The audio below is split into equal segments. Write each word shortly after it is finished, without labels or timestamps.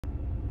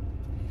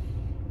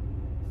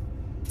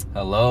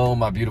Hello,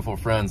 my beautiful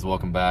friends.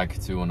 Welcome back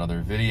to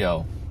another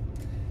video.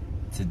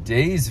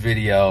 Today's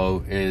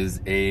video is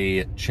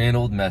a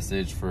channeled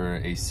message for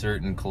a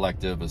certain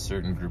collective, a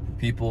certain group of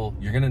people.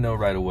 You're going to know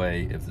right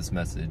away if this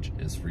message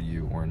is for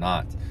you or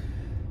not.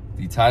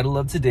 The title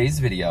of today's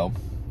video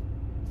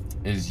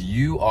is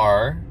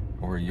You're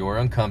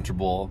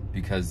uncomfortable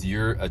because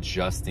you're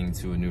adjusting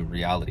to a new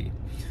reality.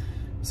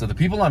 So the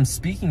people I'm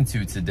speaking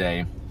to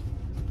today,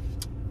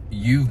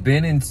 you've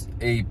been in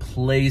a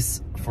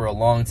place for a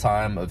long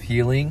time of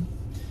healing.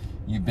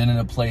 You've been in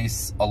a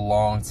place a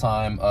long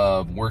time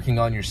of working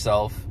on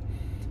yourself,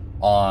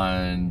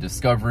 on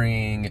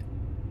discovering,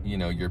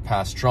 your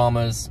past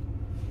traumas.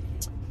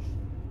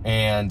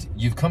 And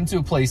you've come to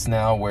a place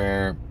now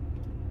where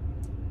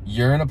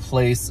you're in a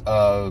place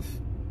of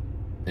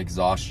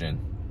exhaustion.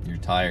 You're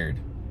tired,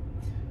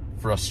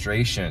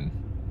 frustration,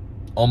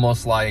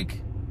 almost like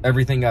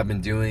everything I've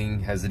been doing,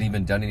 has it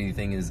even done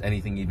anything? Is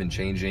anything even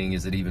changing?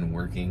 Is it even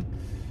working?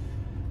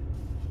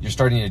 You're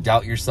starting to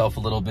doubt yourself a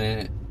little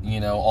bit.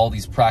 All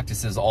these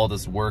practices, all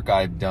this work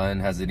I've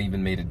done, has it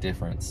even made a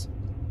difference?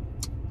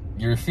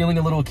 You're feeling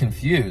a little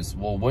confused.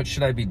 Well, what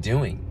should I be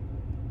doing?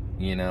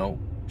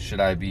 Should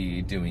I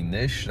be doing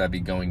this? Should I be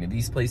going to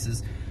these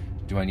places?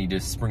 Do I need to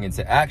spring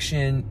into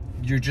action?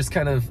 You're just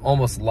kind of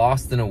almost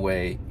lost in a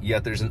way,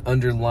 yet there's an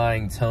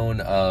underlying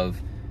tone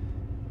of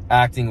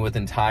acting with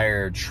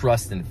entire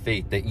trust and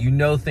faith that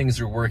things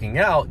are working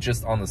out.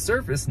 Just on the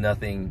surface,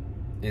 nothing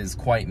is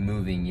quite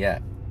moving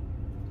yet.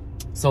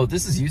 So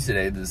this is you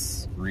today.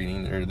 This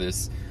reading or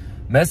this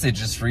message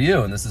is for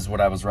you, and this is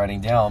what I was writing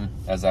down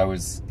as I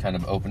was kind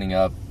of opening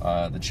up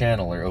the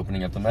channel or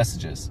opening up the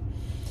messages.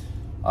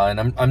 And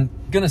I'm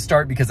gonna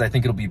start because I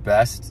think it'll be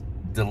best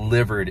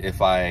delivered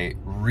if I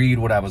read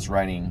what I was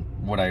writing,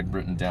 what I had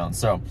written down.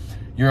 So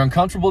you're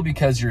uncomfortable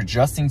because you're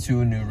adjusting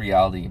to a new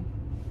reality.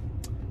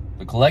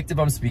 The collective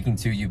I'm speaking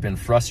to, you've been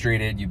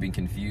frustrated, you've been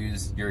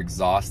confused, you're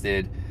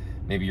exhausted.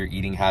 Maybe your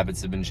eating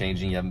habits have been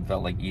changing. You haven't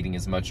felt like eating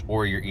as much,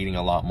 or you're eating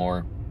a lot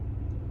more.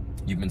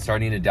 You've been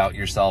starting to doubt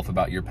yourself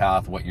about your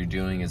path, what you're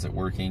doing, is it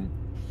working?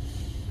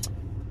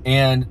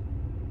 And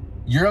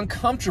you're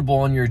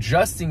uncomfortable and you're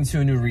adjusting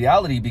to a new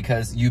reality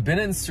because you've been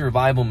in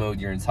survival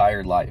mode your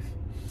entire life.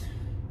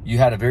 You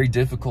had a very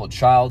difficult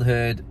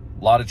childhood,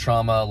 a lot of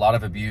trauma, a lot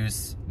of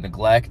abuse,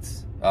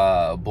 neglect,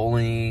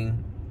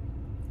 bullying,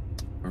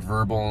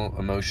 verbal,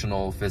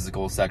 emotional,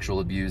 physical, sexual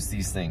abuse,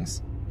 these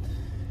things.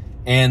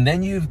 And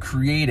then you've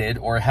created,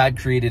 or had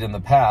created in the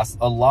past,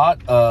 a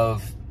lot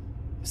of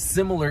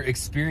similar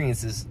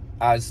experiences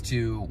as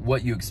to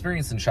what you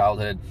experienced in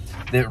childhood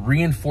that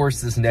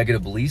reinforce this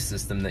negative belief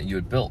system that you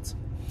had built.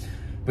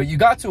 But you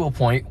got to a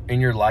point in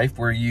your life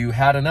where you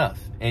had enough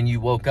and you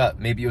woke up.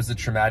 Maybe it was a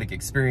traumatic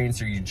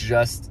experience, or you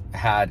just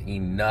had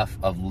enough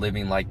of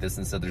living like this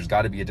and said, there's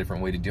got to be a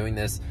different way to doing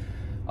this.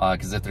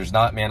 Because if there's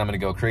not, man, I'm going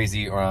to go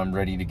crazy, or I'm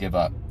ready to give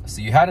up.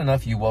 So you had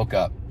enough, you woke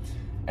up.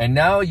 And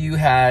now you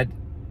had,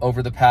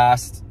 over the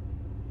past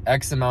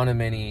X amount of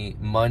many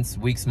months,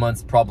 weeks,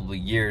 months, probably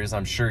years,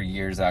 I'm sure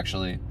years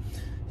actually,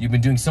 you've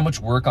been doing so much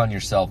work on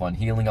yourself, on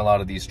healing a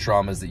lot of these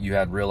traumas that you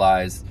had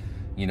realized,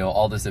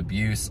 all this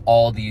abuse,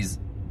 all these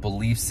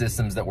belief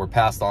systems that were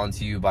passed on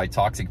to you by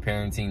toxic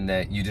parenting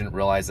that you didn't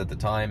realize at the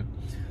time.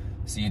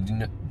 So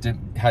you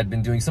had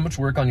been doing so much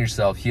work on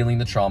yourself, healing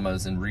the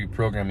traumas and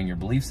reprogramming your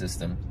belief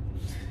system.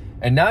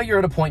 And now you're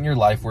at a point in your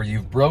life where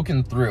you've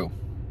broken through.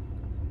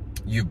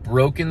 You've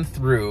broken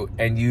through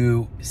and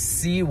you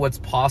see what's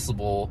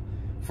possible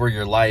for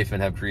your life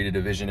and have created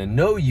a vision and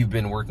know you've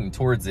been working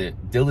towards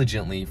it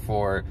diligently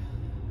for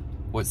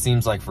what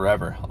seems like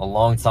forever, a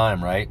long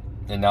time, right?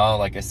 And now,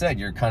 like I said,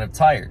 you're kind of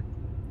tired.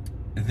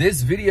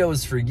 This video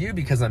is for you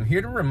because I'm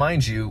here to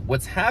remind you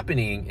what's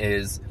happening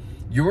is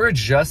you're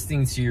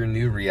adjusting to your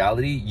new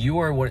reality. You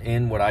are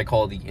in what I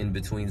call the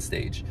in-between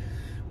stage,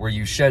 where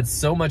you shed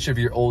so much of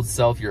your old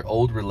self, your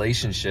old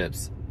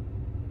relationships,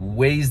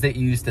 ways that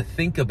you used to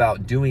think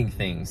about doing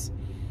things,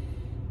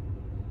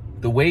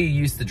 the way you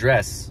used to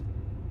dress,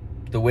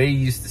 the way you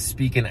used to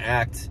speak and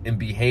act and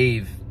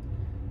behave,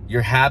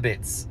 your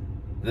habits,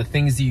 the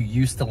things you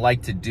used to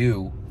like to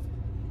do.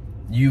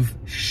 You've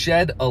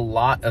shed a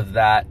lot of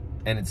that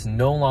and it's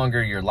no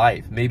longer your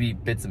life. Maybe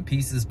bits and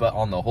pieces, but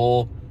on the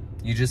whole,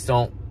 you just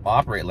don't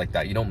operate like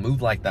that. You don't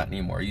move like that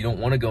anymore. You don't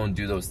want to go and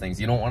do those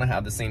things. You don't want to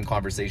have the same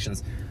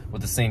conversations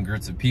with the same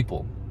groups of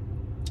people.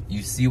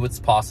 You see what's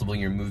possible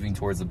and you're moving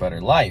towards a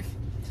better life.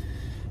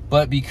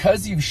 But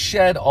because you've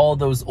shed all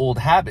those old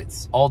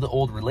habits, all the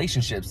old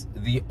relationships,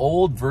 the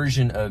old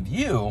version of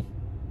you,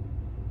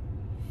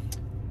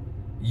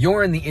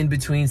 you're in the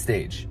in-between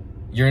stage.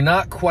 You're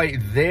not quite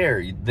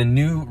there. The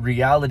new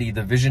reality,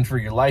 the vision for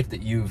your life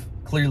that you've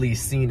clearly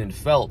seen and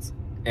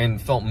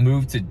felt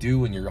moved to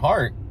do in your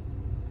heart,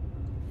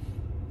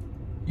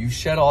 you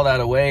shed all that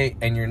away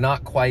and you're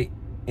not quite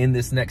in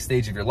this next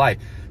stage of your life.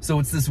 So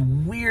it's this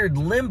weird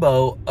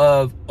limbo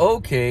of,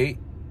 okay,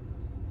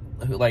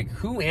 like,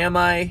 who am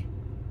I?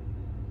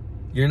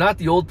 You're not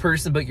the old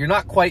person, but you're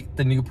not quite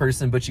the new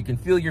person, but you can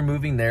feel you're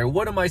moving there.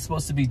 What am I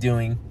supposed to be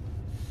doing?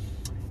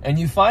 And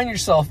you find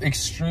yourself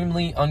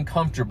extremely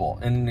uncomfortable,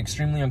 in an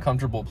extremely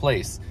uncomfortable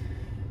place.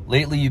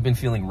 Lately, you've been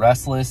feeling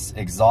restless,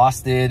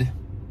 exhausted,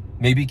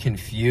 maybe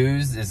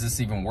confused. Is this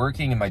even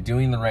working? Am I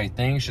doing the right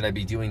thing? Should I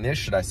be doing this?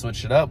 Should I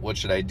switch it up? What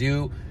should I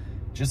do?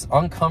 Just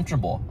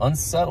uncomfortable,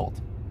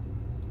 unsettled,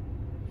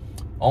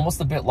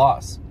 almost a bit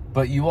lost.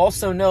 But you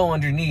also know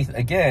underneath,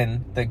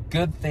 again, that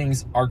good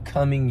things are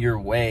coming your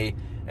way,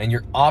 and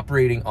you're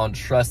operating on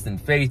trust and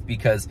faith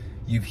because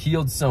you've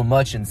healed so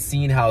much and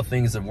seen how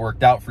things have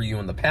worked out for you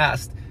in the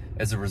past.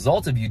 As a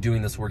result of you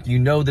doing this work, you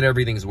know that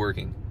everything's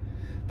working.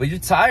 But you're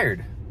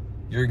tired,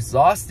 you're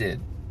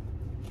exhausted,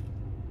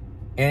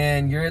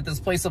 and you're at this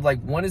place of like,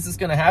 when is this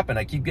going to happen?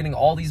 I keep getting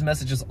all these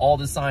messages, all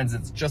the signs.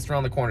 It's just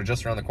around the corner,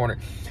 just around the corner.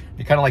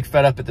 You're kind of like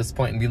fed up at this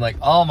point and being like,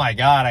 oh my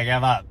God, I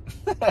gave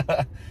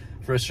up.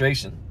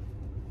 Frustration.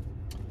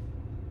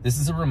 This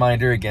is a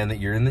reminder again that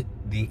you're in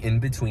the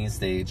in-between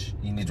stage.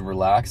 You need to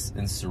relax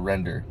and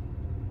surrender.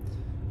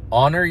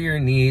 Honor your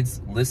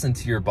needs, listen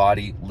to your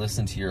body,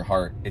 listen to your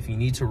heart. If you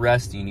need to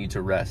rest, you need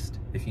to rest.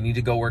 If you need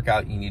to go work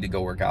out, you need to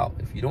go work out.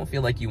 If you don't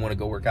feel like you want to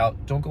go work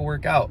out, don't go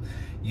work out.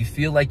 You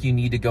feel like you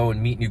need to go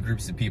and meet new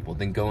groups of people,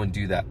 then go and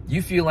do that.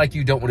 You feel like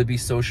you don't want to be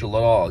social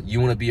at all, you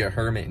want to be a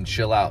hermit and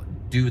chill out,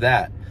 do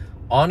that.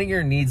 Honor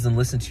your needs and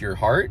listen to your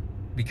heart,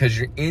 because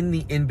you're in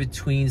the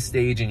in-between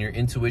stage and your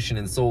intuition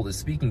and soul is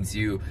speaking to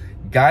you,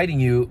 guiding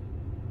you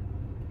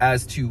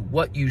as to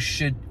what you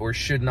should or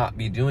should not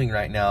be doing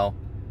right now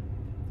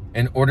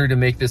in order to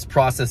make this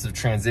process of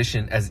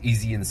transition as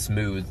easy and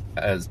smooth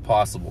as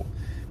possible.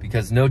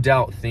 Because no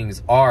doubt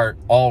things are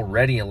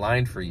already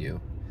aligned for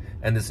you,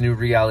 and this new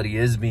reality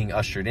is being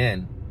ushered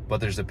in,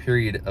 but there's a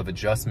period of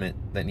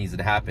adjustment that needs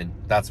to happen.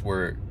 That's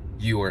where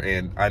you are,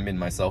 and I'm in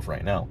myself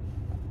right now.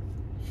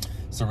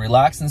 So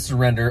relax and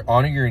surrender,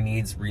 honor your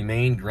needs,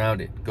 remain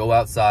grounded. Go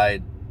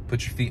outside,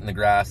 put your feet in the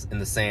grass, in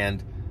the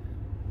sand,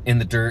 in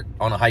the dirt,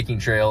 on a hiking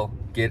trail,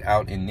 get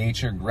out in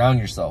nature, ground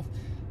yourself.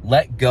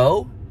 Let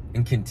go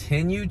and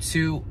continue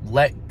to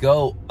let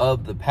go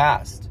of the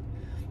past,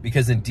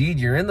 because indeed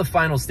you're in the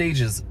final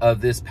stages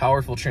of this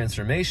powerful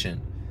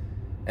transformation.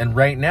 And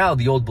right now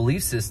the old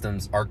belief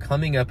systems are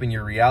coming up in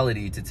your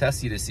reality to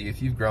test you to see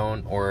if you've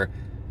grown, or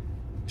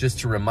just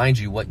to remind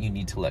you what you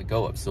need to let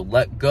go of. So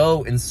let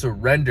go and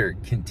surrender.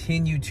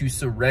 Continue to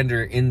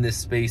surrender in this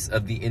space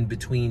of the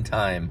in-between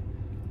time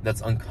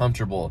that's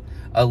uncomfortable.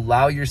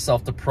 Allow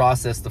yourself to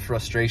process the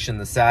frustration,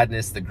 the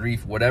sadness, the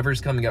grief,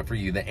 whatever's coming up for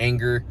you, the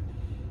anger,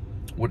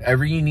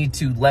 whatever you need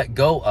to let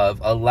go of,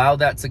 allow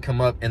that to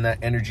come up and that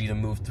energy to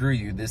move through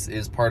you. This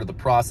is part of the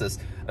process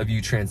of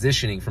you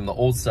transitioning from the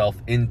old self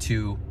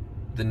into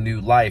the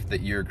new life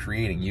that you're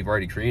creating. You've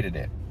already created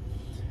it.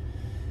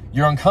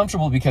 You're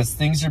uncomfortable because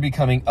things are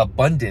becoming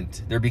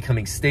abundant. They're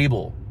becoming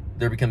stable.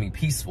 They're becoming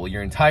peaceful.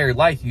 Your entire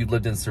life, you've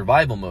lived in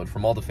survival mode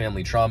from all the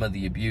family trauma,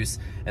 the abuse,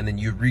 and then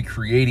you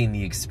recreating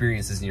the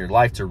experiences in your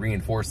life to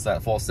reinforce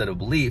that false set of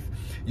belief.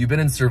 You've been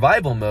in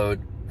survival mode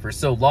for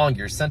so long,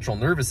 your central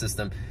nervous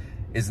system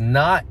is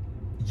not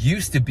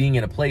used to being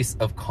in a place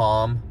of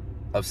calm,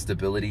 of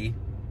stability,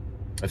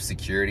 of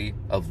security,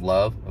 of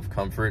love, of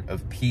comfort,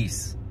 of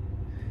peace.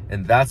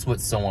 And that's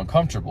what's so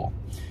uncomfortable.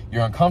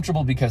 You're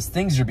uncomfortable because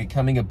things are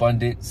becoming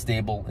abundant,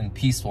 stable, and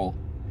peaceful.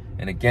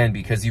 And again,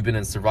 because you've been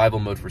in survival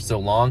mode for so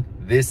long,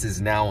 this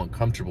is now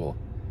uncomfortable.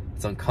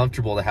 It's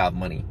uncomfortable to have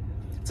money.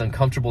 It's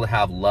uncomfortable to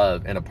have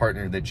love and a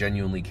partner that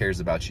genuinely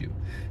cares about you.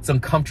 It's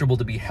uncomfortable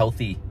to be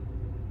healthy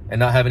and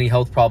not have any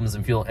health problems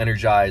and feel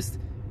energized.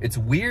 It's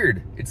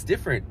weird. It's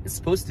different. It's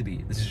supposed to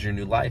be. This is your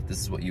new life. This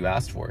is what you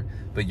asked for.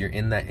 But you're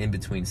in that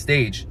in-between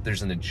stage.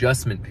 There's an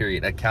adjustment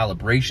period, a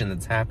calibration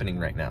that's happening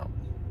right now.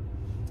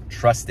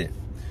 Trust it.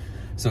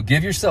 So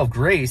give yourself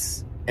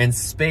grace and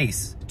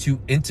space to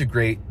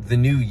integrate the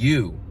new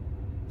you,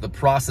 the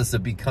process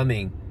of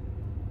becoming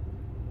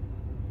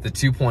the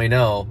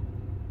 2.0,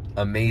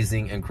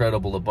 amazing,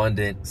 incredible,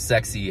 abundant,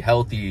 sexy,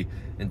 healthy,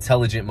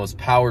 intelligent, most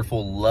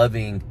powerful,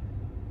 loving,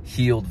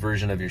 healed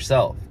version of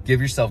yourself. Give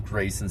yourself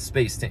grace and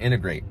space to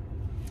integrate.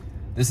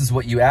 This is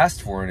what you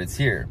asked for, and it's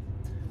here.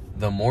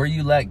 The more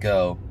you let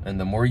go and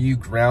the more you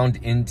ground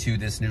into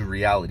this new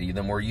reality,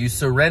 the more you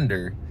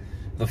surrender,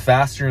 the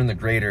faster and the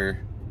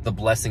greater the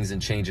blessings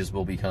and changes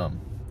will become.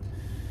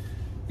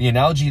 The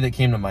analogy that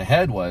came to my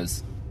head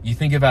was, you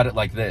think about it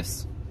like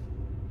this.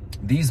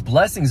 These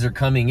blessings are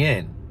coming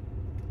in,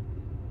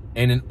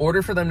 and in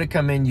order for them to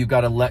come in, you've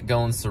got to let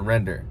go and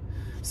surrender.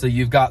 So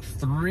you've got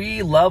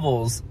 3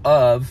 levels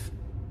of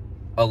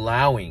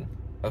allowing,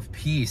 of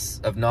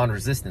peace, of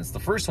non-resistance. The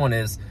first one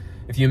is,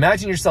 if you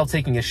imagine yourself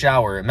taking a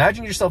shower,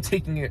 imagine yourself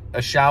taking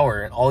a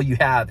shower and all you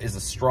have is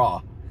a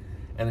straw.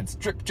 And it's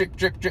drip, drip,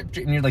 drip, drip,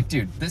 drip. And you're like,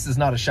 dude, this is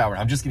not a shower.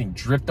 I'm just getting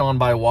dripped on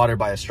by water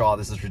by a straw.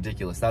 This is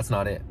ridiculous. That's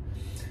not it.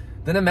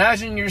 Then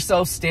imagine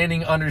yourself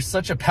standing under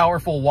such a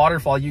powerful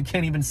waterfall, you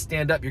can't even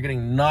stand up. You're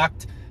getting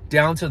knocked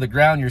down to the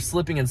ground. You're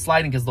slipping and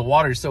sliding because the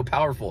water is so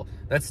powerful.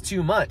 That's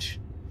too much.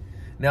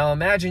 Now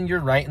imagine you're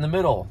right in the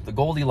middle, the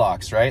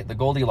Goldilocks, right? The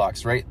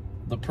Goldilocks, right?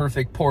 The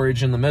perfect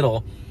porridge in the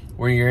middle,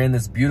 where you're in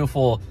this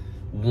beautiful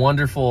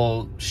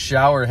wonderful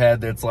shower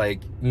head that's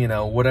like, you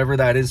know, whatever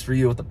that is for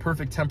you, with the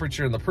perfect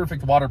temperature and the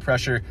perfect water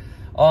pressure.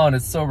 Oh, and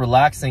it's so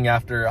relaxing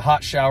after a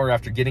hot shower,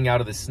 after getting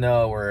out of the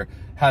snow, or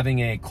having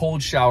a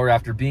cold shower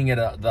after being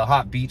at the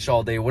hot beach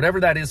all day.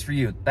 Whatever that is for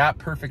you, that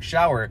perfect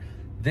shower,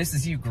 this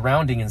is you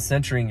grounding and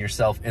centering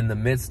yourself in the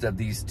midst of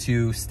these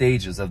two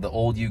stages of the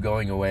old you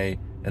going away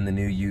and the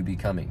new you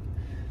becoming.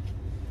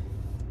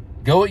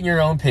 Go at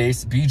your own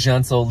pace, be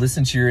gentle,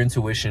 listen to your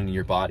intuition and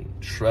your body.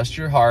 Trust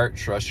your heart,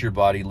 trust your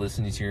body,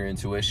 listen to your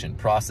intuition.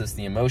 Process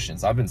the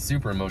emotions. I've been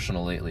super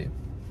emotional lately,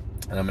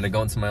 and I'm gonna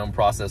go into my own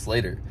process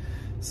later.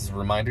 This is a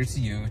reminder to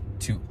you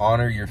to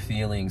honor your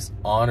feelings,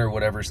 honor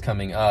whatever's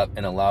coming up,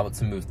 and allow it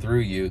to move through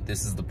you.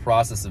 This is the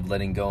process of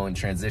letting go and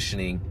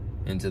transitioning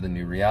into the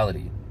new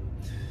reality.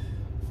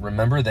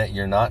 Remember that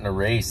you're not in a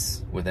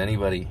race with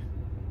anybody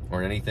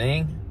or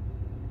anything.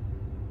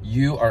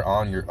 You are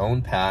on your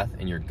own path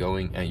and you're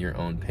going at your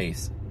own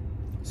pace.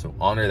 So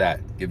honor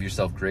that. Give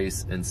yourself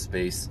grace and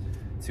space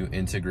to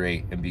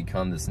integrate and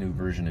become this new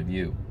version of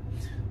you.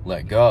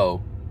 Let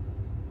go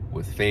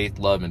with faith,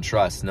 love, and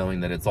trust, knowing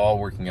that it's all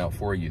working out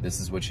for you.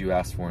 This is what you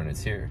asked for and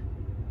it's here.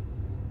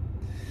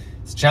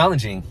 It's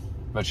challenging,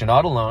 but you're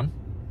not alone.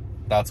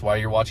 That's why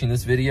you're watching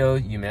this video.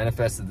 You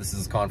manifested this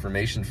as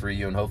confirmation for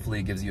you, and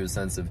hopefully it gives you a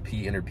sense of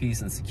inner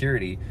peace and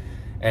security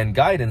and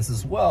guidance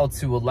as well,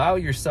 to allow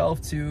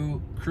yourself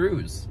to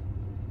cruise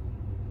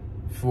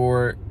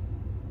for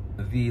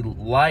the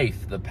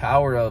life, the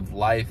power of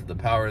life, the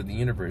power of the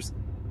universe.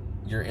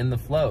 You're in the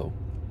flow.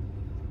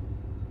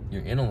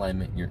 You're in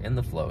alignment. You're in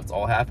the flow. It's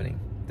all happening.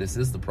 This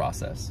is the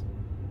process.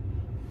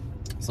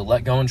 So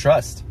let go and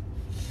trust.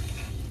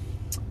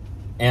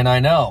 And I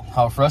know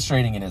how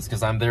frustrating it is,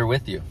 because I'm there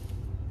with you.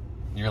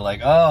 You're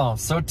like, oh, I'm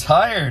so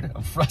tired.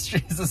 I'm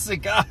frustrated. I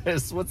said,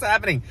 guys, what's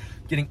happening?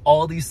 Getting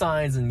all these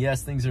signs, and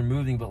yes, things are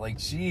moving, but like,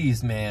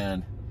 geez,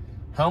 man,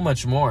 how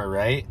much more,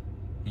 right?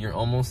 You're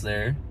almost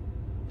there.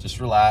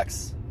 Just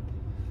relax.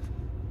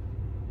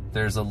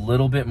 There's a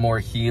little bit more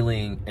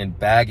healing and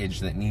baggage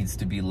that needs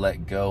to be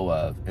let go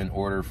of in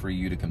order for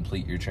you to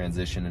complete your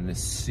transition. And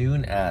as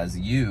soon as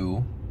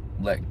you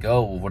let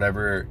go of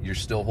whatever you're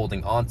still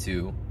holding on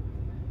to,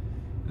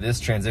 this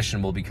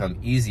transition will become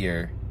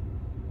easier.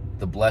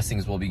 The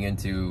blessings will begin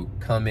to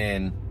come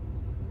in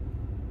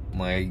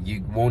like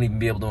you won't even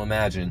be able to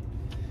imagine.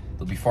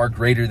 They'll be far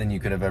greater than you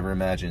could have ever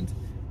imagined.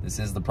 This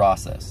is the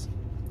process.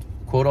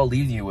 Quote I'll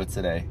leave you with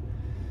today: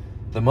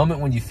 the moment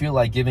when you feel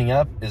like giving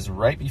up is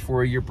right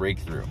before your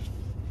breakthrough.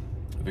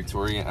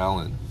 Victoria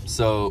Allen.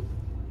 So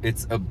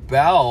it's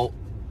about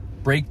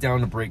breakdown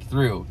to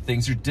breakthrough.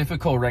 Things are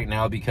difficult right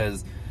now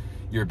because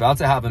you're about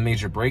to have a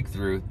major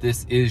breakthrough.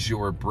 This is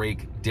your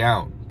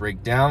breakdown.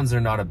 Breakdowns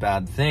are not a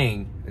bad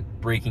thing.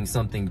 Breaking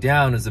something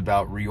down is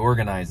about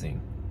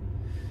reorganizing.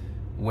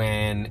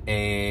 When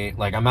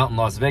like I'm out in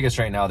Las Vegas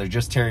right now, they're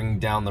just tearing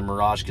down the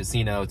Mirage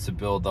Casino to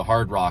build the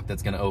Hard Rock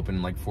that's going to open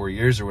in like 4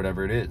 years or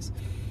whatever it is.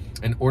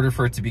 In order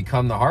for it to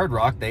become the Hard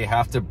Rock, they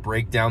have to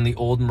break down the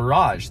old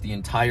Mirage, the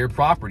entire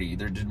property.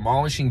 They're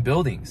demolishing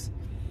buildings.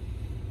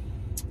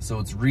 So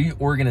it's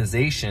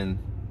reorganization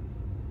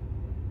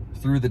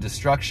through the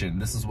destruction.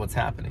 This is what's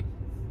happening.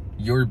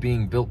 You're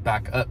being built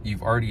back up.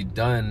 You've already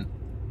done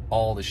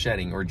all the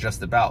shedding, or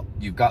just about.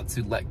 You've got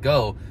to let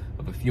go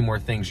of a few more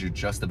things. You're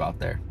just about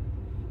there.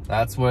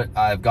 That's what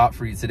I've got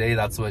for you today.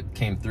 That's what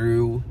came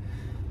through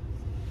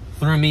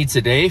me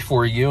today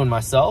for you and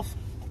myself.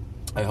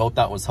 I hope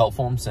that was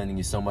helpful. I'm sending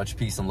you so much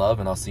peace and love,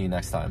 and I'll see you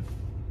next time.